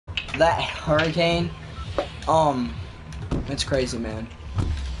that hurricane, it's crazy, man.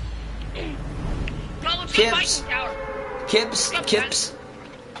 Kips.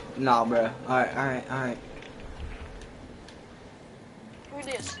 Nah, bro. Alright. Who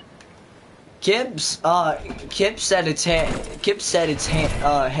this? Kip said it's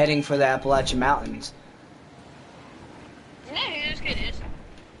heading for the Appalachian Mountains. Do you know who this kid is?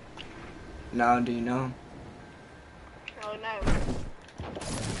 No, do you know? Oh no.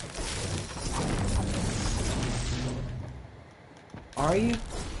 Are you?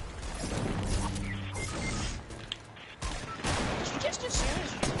 Just as soon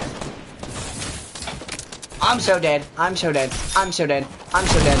as I'm so dead. I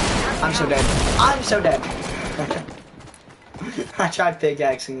tried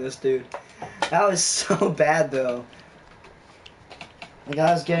pickaxing this dude. That was so bad though. The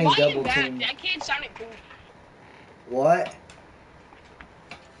guy was getting double teamed. That kid sounded cool. What?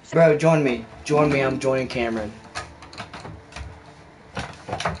 Bro, join me. I'm joining Cameron.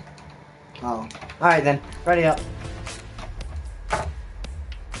 Oh. Alright then. Ready up.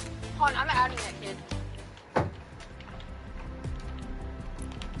 Hold on, I'm adding that kid.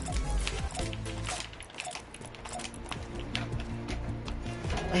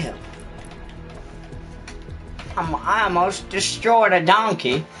 Damn. I almost destroyed a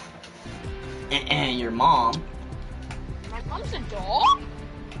donkey. And your mom. My mom's a dog?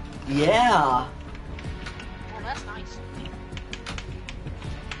 Yeah. Oh, that's nice.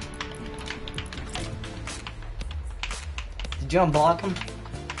 Did you unblock him?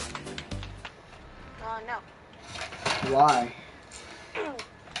 No. Why?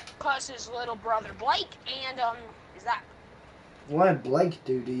 Cause his little brother Blake and is that? What did Blake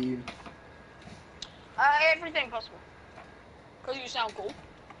do to you? Everything possible. Cause you sound cool.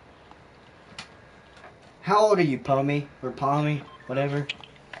 How old are you, Pommy? Or Pommy? Whatever.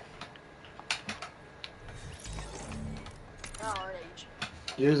 Our age.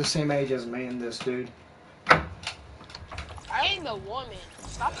 You're the same age as me and this dude. I ain't a woman.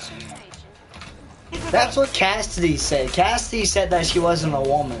 Stop discriminating. That's what Cassidy said. Cassidy said that she wasn't a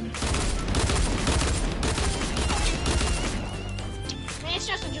woman. Man, it's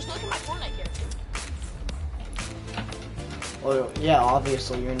just look at my Fortnite character. Well, yeah,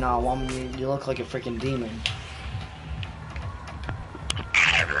 obviously you're not a woman. You look like a freaking demon.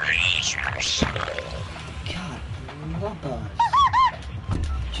 God, love us.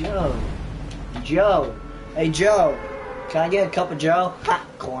 Joe. Hey, Joe. Can I get a cup of Joe? Ha,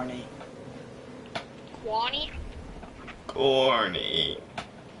 corny. Corny.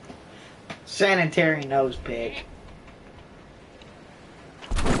 Sanitary nose pick.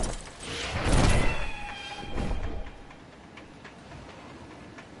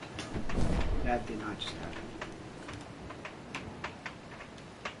 That did not just happen.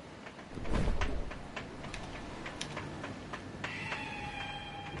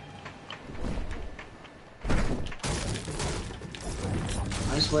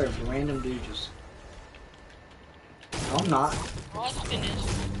 I swear, if a random dude just... No, I'm not. Austin is.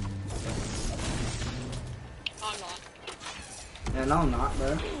 I'm not. Yeah, no, I'm not,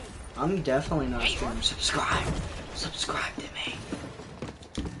 bro. I'm definitely not streaming. Subscribe to me.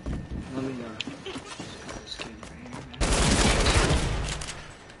 Let me go. This kid right here, man.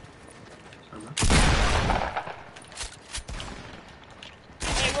 Sorry, bro.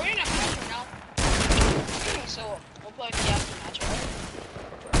 Hey, we're in a match right now. So we'll play the after match, right?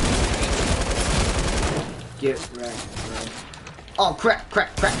 Get wrecked, bro. Oh, crack.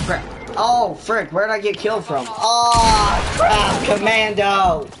 Oh, frick, where'd I get killed from? Oh, crap,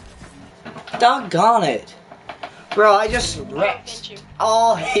 Commando. Doggone it. Bro, I just wrecked.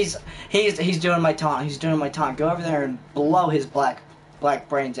 Oh, he's doing my taunt. Go over there and blow his black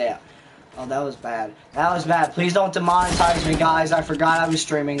brains out. Oh, that was bad. Please don't demonetize me, guys. I forgot I was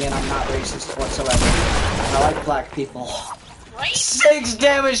streaming and I'm not racist whatsoever. I like black people. 6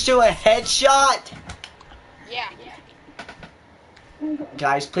 damage to a headshot. Yeah.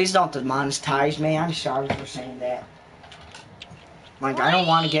 Guys, please don't demonetize me. I'm sorry for saying that. Like, I don't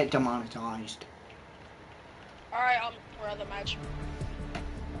want to get demonetized. Alright, we're at the match.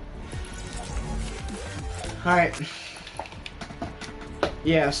 Alright.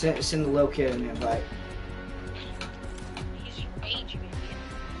 Yeah, send the low kid an invite. He's your age, man.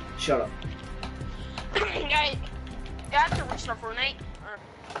 Shut up. Guys, you have to restart Fortnite.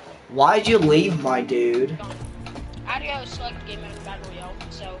 Why'd you leave, my dude? I had to go select game mode battle royale,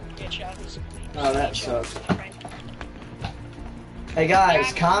 so good show. Oh, that sucks. Hey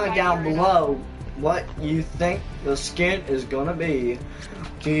guys, comment down below what you think the skin is gonna be.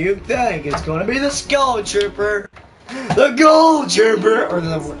 Do you think it's gonna be the Skull Trooper, the Gold Trooper, or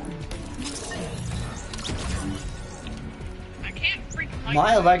the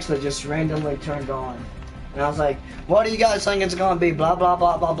My Alexa just randomly turned on. And I was like, what do you guys think it's gonna be? Blah, blah,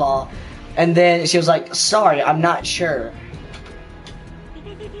 blah, blah, blah. And then she was like, sorry, I'm not sure.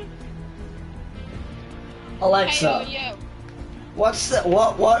 Alexa, Hey, yo. what's the,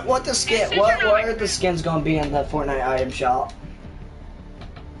 what the skin, what are the skins gonna be in the Fortnite item shop?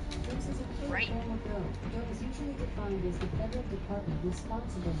 Right.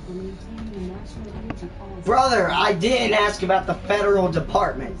 Brother, I didn't ask about the federal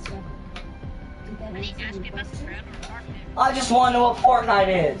department. I didn't ask you about the federal department. I just want to know what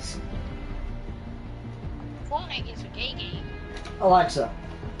Fortnite is. Fortnite is a gay game. Alexa,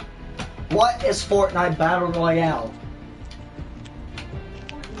 what is Fortnite Battle Royale?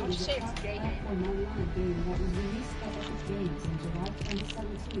 I would say it's a gay game.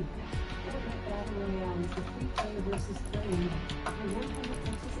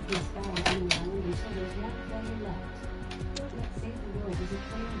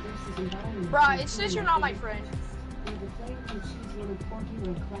 Bruh, it says you're not my friend.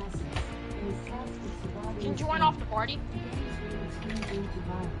 Can you join off the party?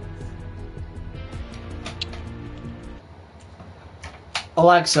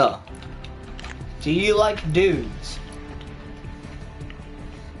 Alexa, do you like dudes?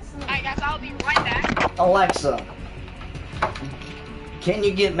 Alright guys, I'll be right back. Alexa, can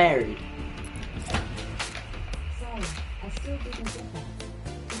you get married?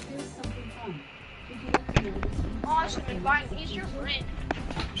 Awesome, and fine. He's your friend.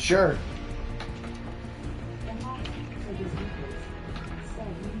 Sure.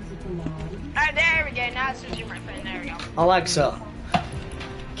 Alright, there we go. Now it says you're my friend. There we go. Alexa,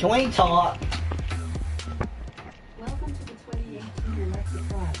 can we talk? Welcome to the 2018 Alexa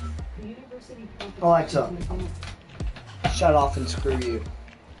Class. The University Competition Alexa. in advance. Shut off and screw you.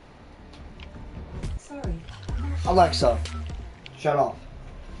 Sorry, I'm not Alexa, shut off.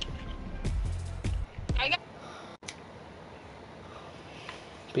 I got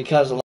Because